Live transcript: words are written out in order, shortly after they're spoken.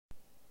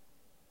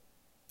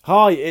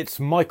Hi, it's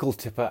Michael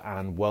Tipper,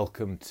 and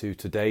welcome to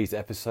today's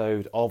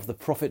episode of the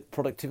Profit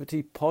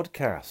Productivity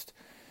Podcast.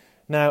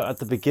 Now, at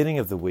the beginning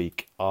of the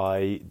week,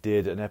 I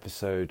did an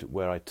episode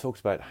where I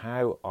talked about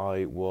how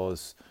I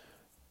was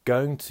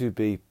going to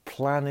be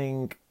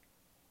planning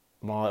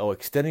or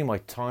extending my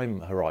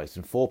time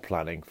horizon for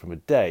planning from a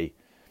day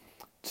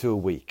to a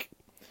week.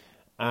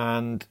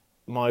 And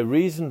my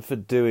reason for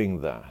doing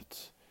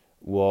that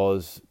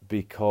was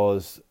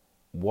because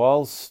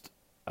whilst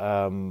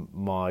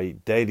my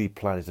daily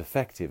plan is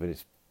effective and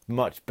it's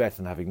much better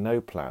than having no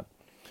plan,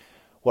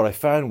 what I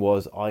found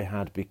was I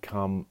had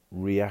become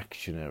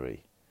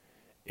reactionary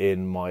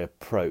in my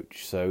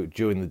approach. So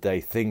during the day,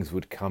 things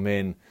would come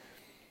in,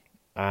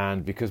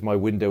 and because my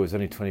window was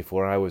only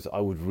 24 hours, I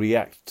would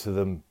react to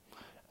them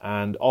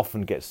and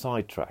often get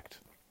sidetracked.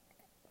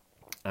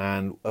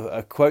 And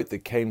a quote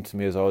that came to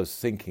me as I was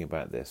thinking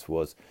about this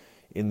was,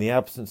 "In the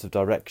absence of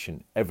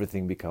direction,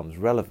 everything becomes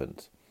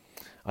relevant."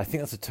 I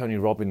think that's a Tony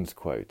Robbins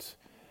quote.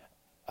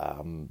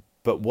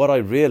 But what I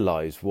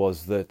realised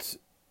was that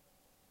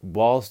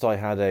whilst I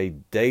had a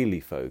daily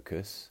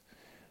focus,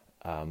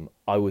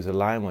 I was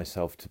allowing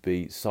myself to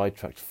be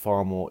sidetracked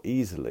far more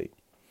easily.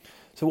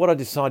 So what I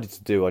decided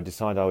to do, I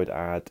decided I would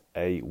add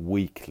a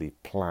weekly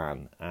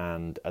plan,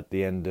 and at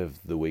the end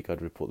of the week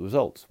I'd report the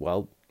results.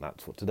 Well,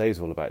 that's what today's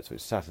all about. So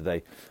it's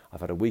Saturday. I've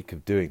had a week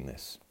of doing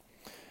this.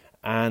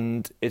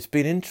 And it's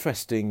been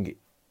interesting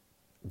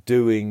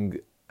doing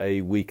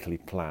a weekly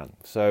plan.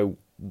 So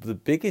the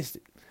biggest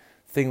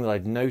thing that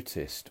I'd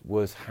noticed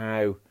was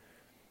how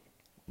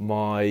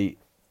my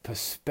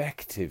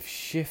perspective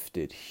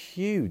shifted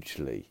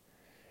hugely.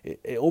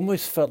 It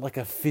almost felt like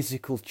a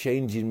physical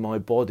change in my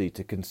body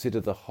to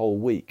consider the whole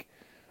week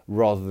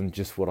rather than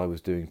just what I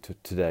was doing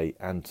today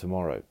and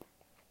tomorrow.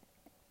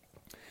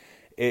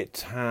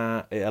 It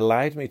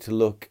allowed me to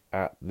look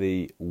at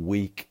the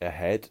week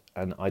ahead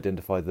and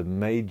identify the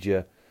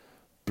major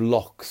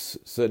blocks,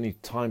 certainly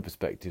time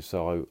perspective.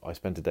 So I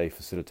spent a day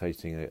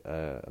facilitating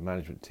a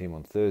management team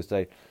on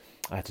Thursday.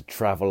 I had to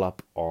travel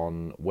up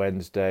on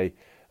Wednesday.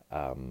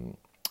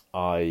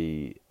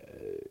 I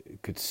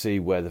could see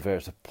where the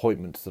various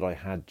appointments that I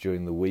had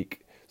during the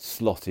week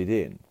slotted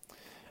in.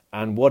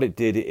 And what it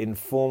did, it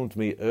informed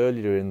me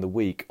earlier in the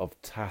week of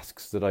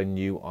tasks that I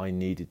knew I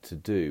needed to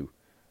do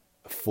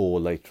for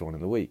later on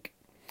in the week.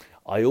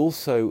 I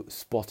also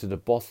spotted a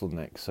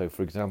bottleneck. So,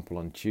 for example,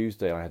 on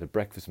Tuesday I had a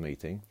breakfast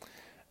meeting,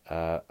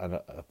 an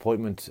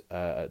appointment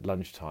at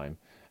lunchtime,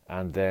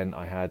 and then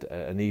I had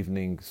an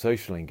evening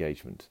social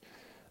engagement.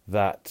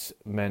 That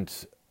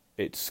meant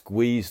it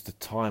squeezed the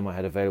time I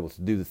had available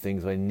to do the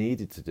things I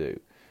needed to do.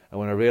 And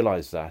when I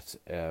realised that,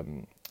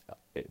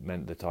 it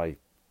meant that I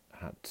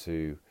had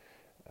to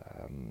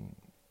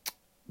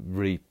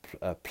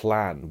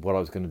plan what I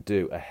was going to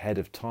do ahead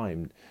of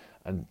time,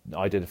 and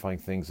identifying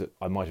things that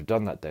I might have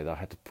done that day that I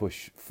had to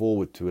push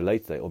forward to a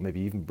later day, or maybe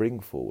even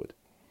bring forward.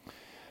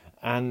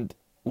 And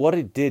what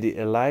it did, it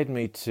allowed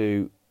me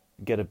to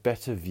get a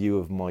better view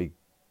of my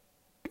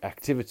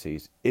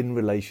activities in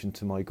relation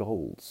to my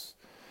goals.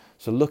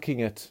 So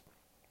looking at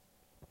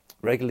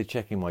regularly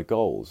checking my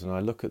goals, and I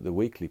look at the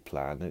weekly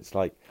plan, and it's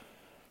like,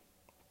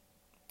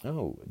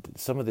 oh,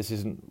 some of this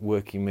isn't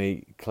working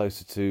me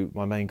closer to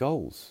my main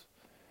goals.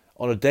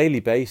 On a daily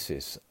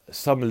basis,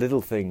 some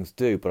little things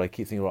do, but I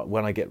keep thinking, right,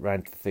 when I get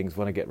round to things,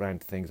 I'll get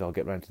round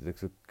to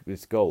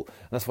this goal.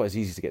 And that's why it's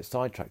easy to get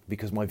sidetracked,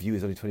 because my view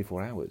is only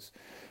 24 hours.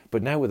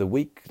 But now with a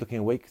week, looking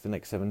at a week for the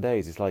next 7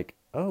 days, it's like,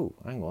 oh,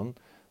 hang on,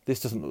 this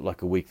doesn't look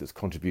like a week that's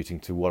contributing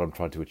to what I'm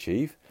trying to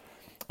achieve.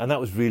 And that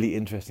was really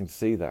interesting to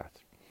see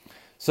that.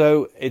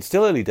 So it's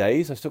still early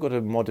days. I've still got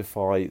to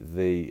modify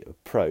the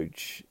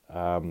approach.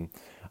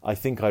 I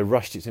think I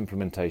rushed its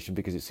implementation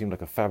because it seemed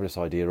like a fabulous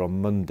idea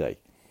on Monday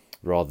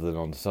rather than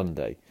on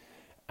Sunday.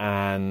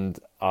 And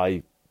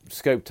I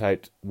scoped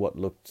out what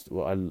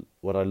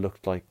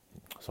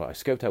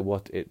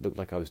it looked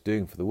like I was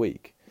doing for the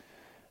week.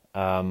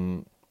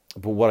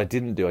 But what I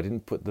didn't do, I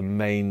didn't put the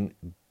main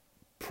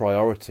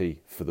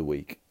priority for the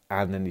week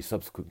and any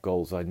subsequent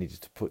goals I needed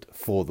to put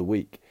for the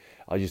week.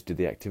 I just did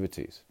the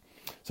activities.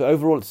 So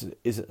overall,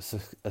 it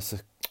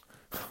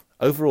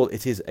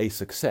is a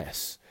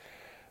success,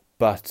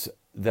 but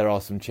there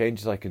are some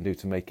changes I can do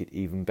to make it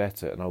even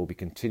better, and I will be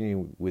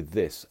continuing with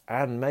this,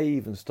 and may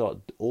even start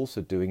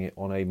also doing it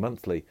on a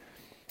monthly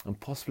and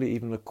possibly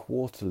even a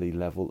quarterly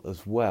level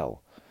as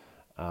well,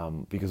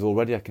 because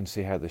already I can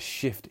see how the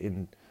shift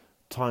in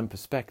time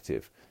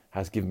perspective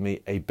has given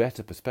me a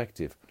better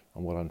perspective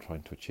on what I'm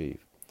trying to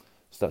achieve.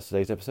 So that's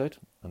today's episode.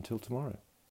 Until tomorrow.